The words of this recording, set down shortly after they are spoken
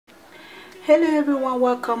Hello everyone,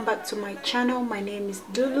 welcome back to my channel. My name is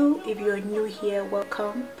Dulu. If you're new here,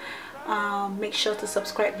 welcome. Make sure to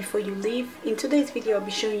subscribe before you leave. In today's video I'll be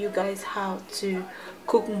showing you guys how to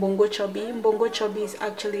cook Mbongo Tchobi. Mbongo Tchobi is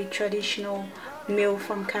actually a traditional meal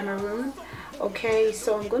from Cameroon. Okay,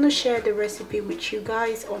 so I'm going to share the recipe with you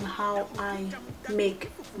guys on how I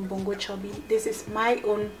make Mbongo Tchobi. This is my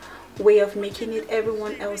own way of making it.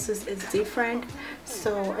 Everyone else's is different,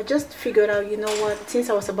 so I just figured out, you know what, since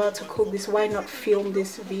I was about to cook this, why not film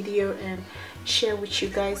this video and share with you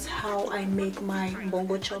guys how I make my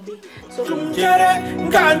Mbongo Tchobi. So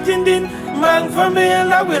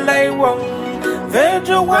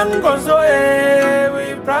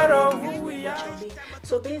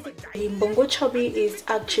So basically, Mbongo Tchobi is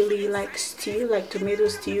actually like stew, like tomato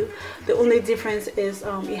stew. The only difference is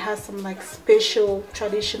it has some like special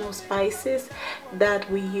traditional spices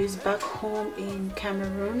that we use back home in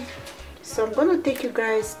Cameroon. So I'm going to take you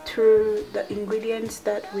guys through the ingredients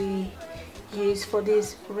that we use for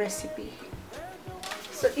this recipe.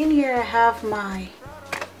 So in here I have my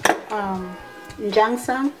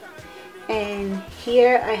Njangsa, and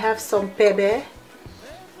here I have some Pebbe.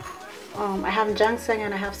 I have Njangsa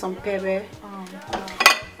and I have some Pebbe,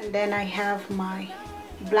 and then I have my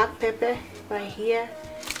black pepper right here.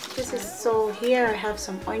 So here I have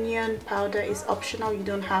some onion powder. It's optional, you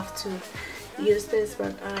don't have to use this,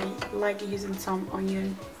 but I like using some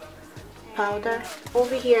onion powder.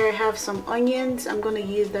 Over here I have some onions. I'm going to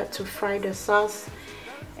use that to fry the sauce.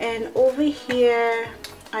 And over here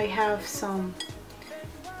I have some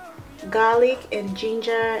garlic and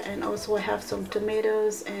ginger, and also I have some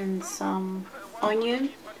tomatoes and some onion.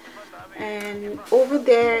 And over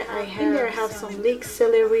there I have some leeks,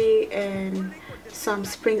 celery, and some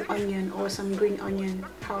spring onion or some green onion,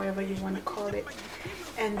 however you want to call it.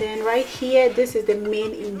 And then right here, this is the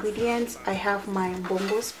main ingredients. I have my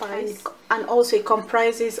Mbongo spice, and also it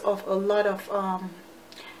comprises of a lot of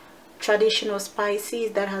traditional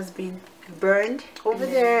spices that has been burned. Over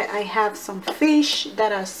there I have some fish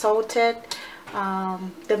that are salted.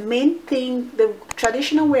 The main thing, the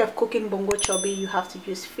traditional way of cooking Mbongo Tchobi, you have to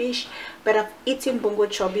use fish, but I've eaten Mbongo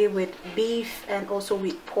Tchobi with beef and also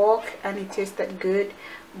with pork, and it tasted good,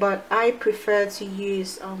 but I prefer to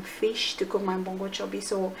use fish to cook my Mbongo Tchobi.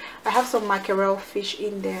 So I have some mackerel fish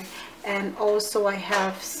in there, and also I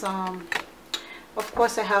have some, of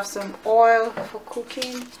course I have some oil for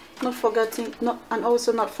cooking, not forgetting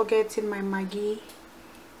my maggi,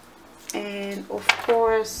 and of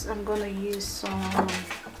course I'm gonna use some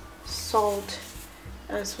salt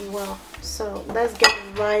as well. So let's get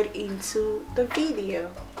right into the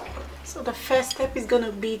video. So the first step is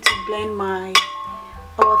gonna be to blend my,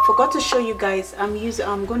 oh, I forgot to show you guys,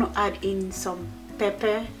 I'm gonna add in some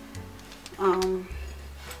pepper.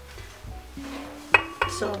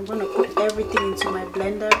 So I'm gonna put everything into my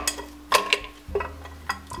blender.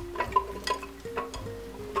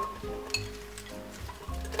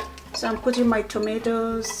 So I'm putting my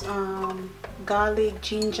tomatoes, garlic,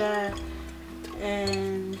 ginger,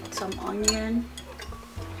 and some onion.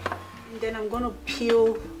 And then I'm going to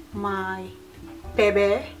peel my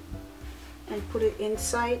pepper and put it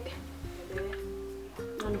inside.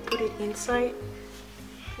 I'm going to put it inside.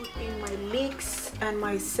 Put in my leeks and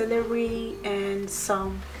my celery and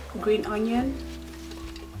some green onion.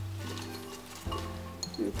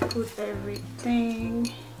 And put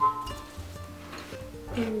everything.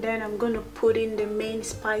 And then I'm going to put in the main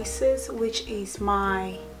spices, which is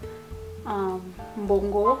my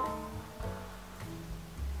Mbongo.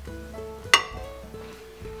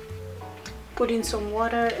 Put in some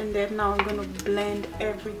water, and then now I'm going to blend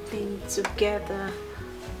everything together.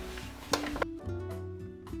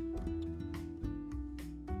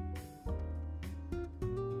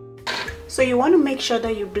 So you want to make sure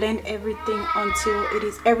that you blend everything until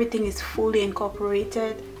everything is fully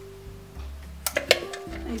incorporated.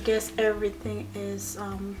 I guess everything is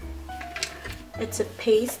it's a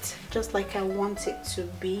paste just like I want it to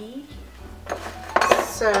be.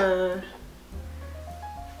 So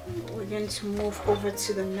we're going to move over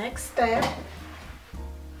to the next step.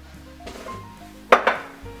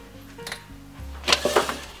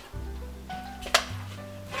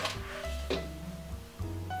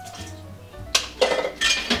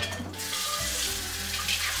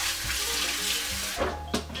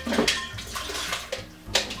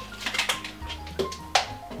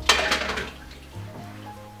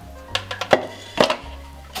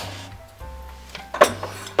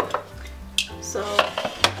 So,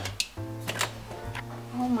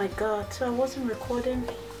 oh my god, so I wasn't recording.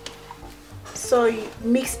 So you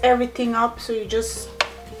mix everything up, so you just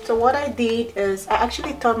So what I did is, I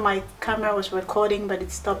actually thought my camera was recording, but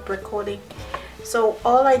it stopped recording. So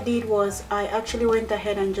all I did was I actually went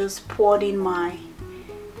ahead and just poured in my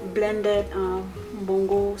blended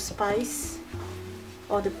Mbongo spice,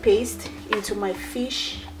 or the paste, into my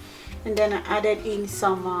fish, and then I added in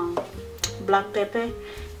some black pepper,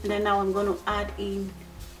 and then now I'm going to add in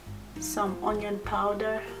some onion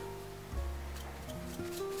powder.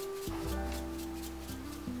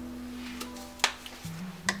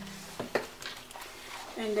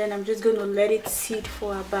 And then I'm just going to let it sit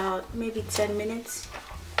for about maybe 10 minutes.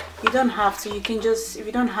 You don't have to, you can just, if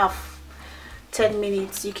you don't have 10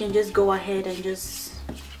 minutes, you can just go ahead and just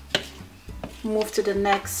move to the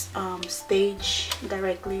next stage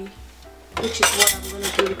directly, which is what I'm going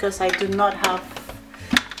to do because I do not have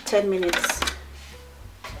 10 minutes.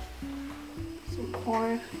 Some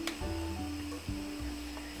oil.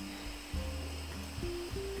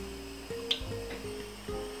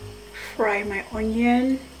 Fry my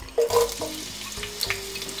onion.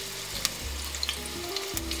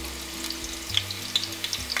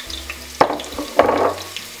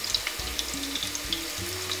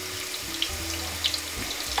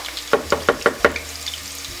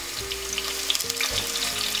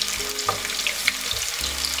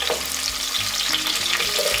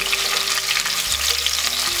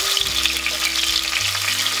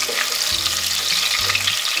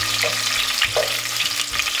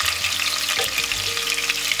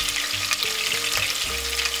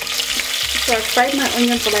 So I fried my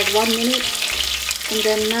onion for like 1 minute, and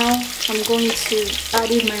then now I'm going to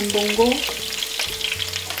add in my mbongo.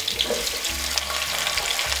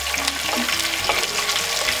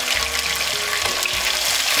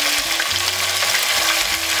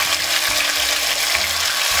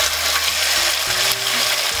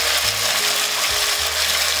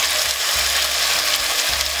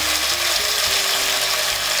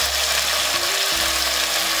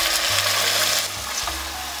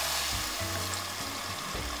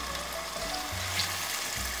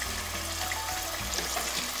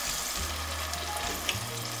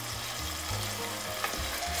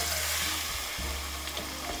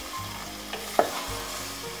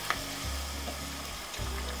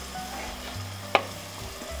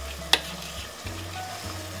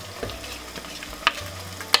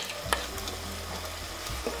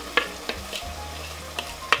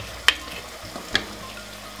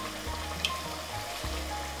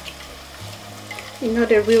 You know,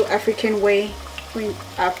 the real African way, when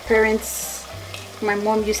our parents, my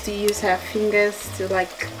mom used to use her fingers to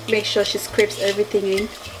like make sure she scrapes everything in.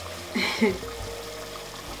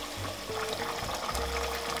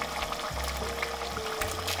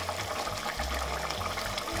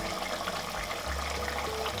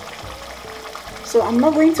 So I'm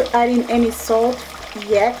not going to add in any salt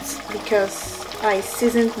yet because I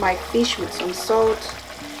seasoned my fish with some salt.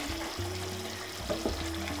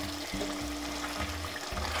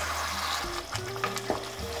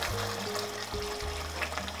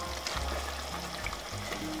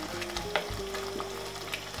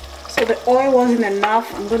 So the oil wasn't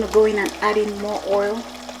enough. I'm going to go in and add in more oil.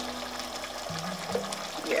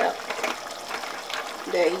 Yeah,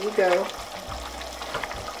 there you go.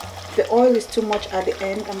 The oil is too much at the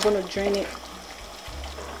end. I'm going to drain it.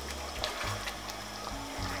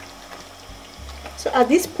 So at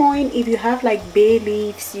this point, if you have like bay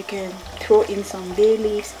leaves, you can throw in some bay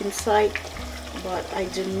leaves inside, but I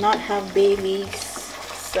do not have bay leaves,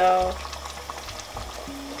 so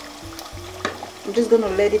I'm just going to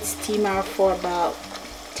let it steam out for about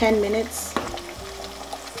 10 minutes.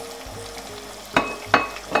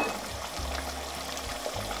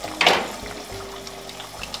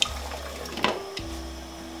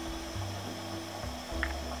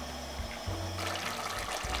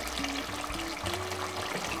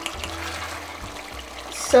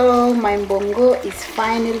 So my mbongo is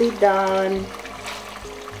finally done.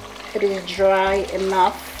 It is dry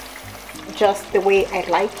enough, just the way I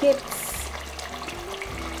like it.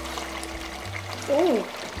 Oh,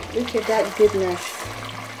 look at that goodness.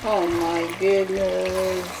 Oh my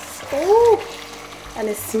goodness. Oh, and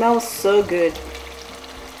it smells so good.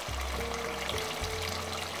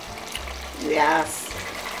 Yes.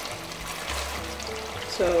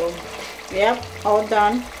 So, yep, all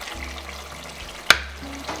done.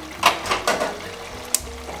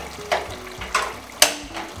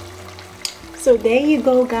 So there you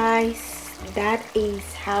go, guys. That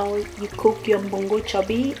is how you cook your Mbongo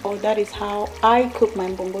Tchobi, or that is how I cook my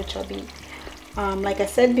Mbongo Tchobi. Like I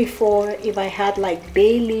said before, if I had like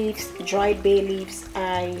bay leaves, dried bay leaves,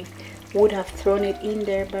 I would have thrown it in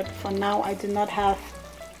there, but for now I do not have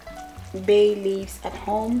bay leaves at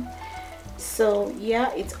home, So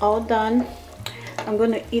yeah, it's all done. I'm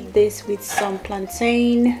gonna eat this with some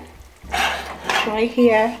plantain right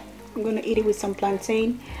here. I'm gonna eat it with some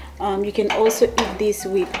plantain. You can also eat this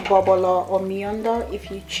with bobolo or mionda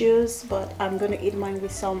if you choose, but I'm gonna eat mine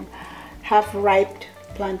with some half-ripe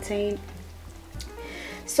plantain.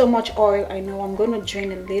 So much oil, I know. I'm gonna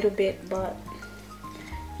drain a little bit, but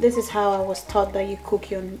this is how I was taught that you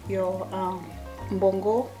cook your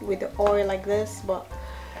mbongo, with the oil like this. But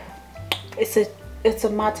it's a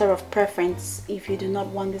matter of preference. If you do not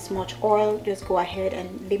want this much oil, just go ahead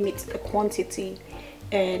and limit the quantity.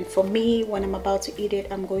 And for me, when I'm about to eat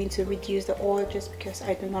it, I'm going to reduce the oil just because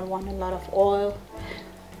I do not want a lot of oil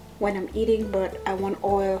when I'm eating, but I want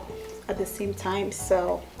oil at the same time.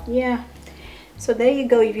 So yeah, so there you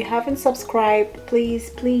go. If you haven't subscribed,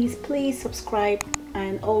 please subscribe,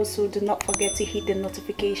 and also do not forget to hit the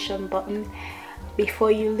notification button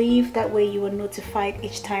before you leave. That way you are notified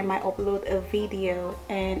each time I upload a video.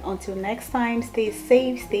 And until next time, stay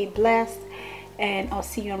safe, stay blessed, and I'll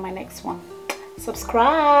see you on my next one.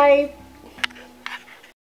 Subscribe.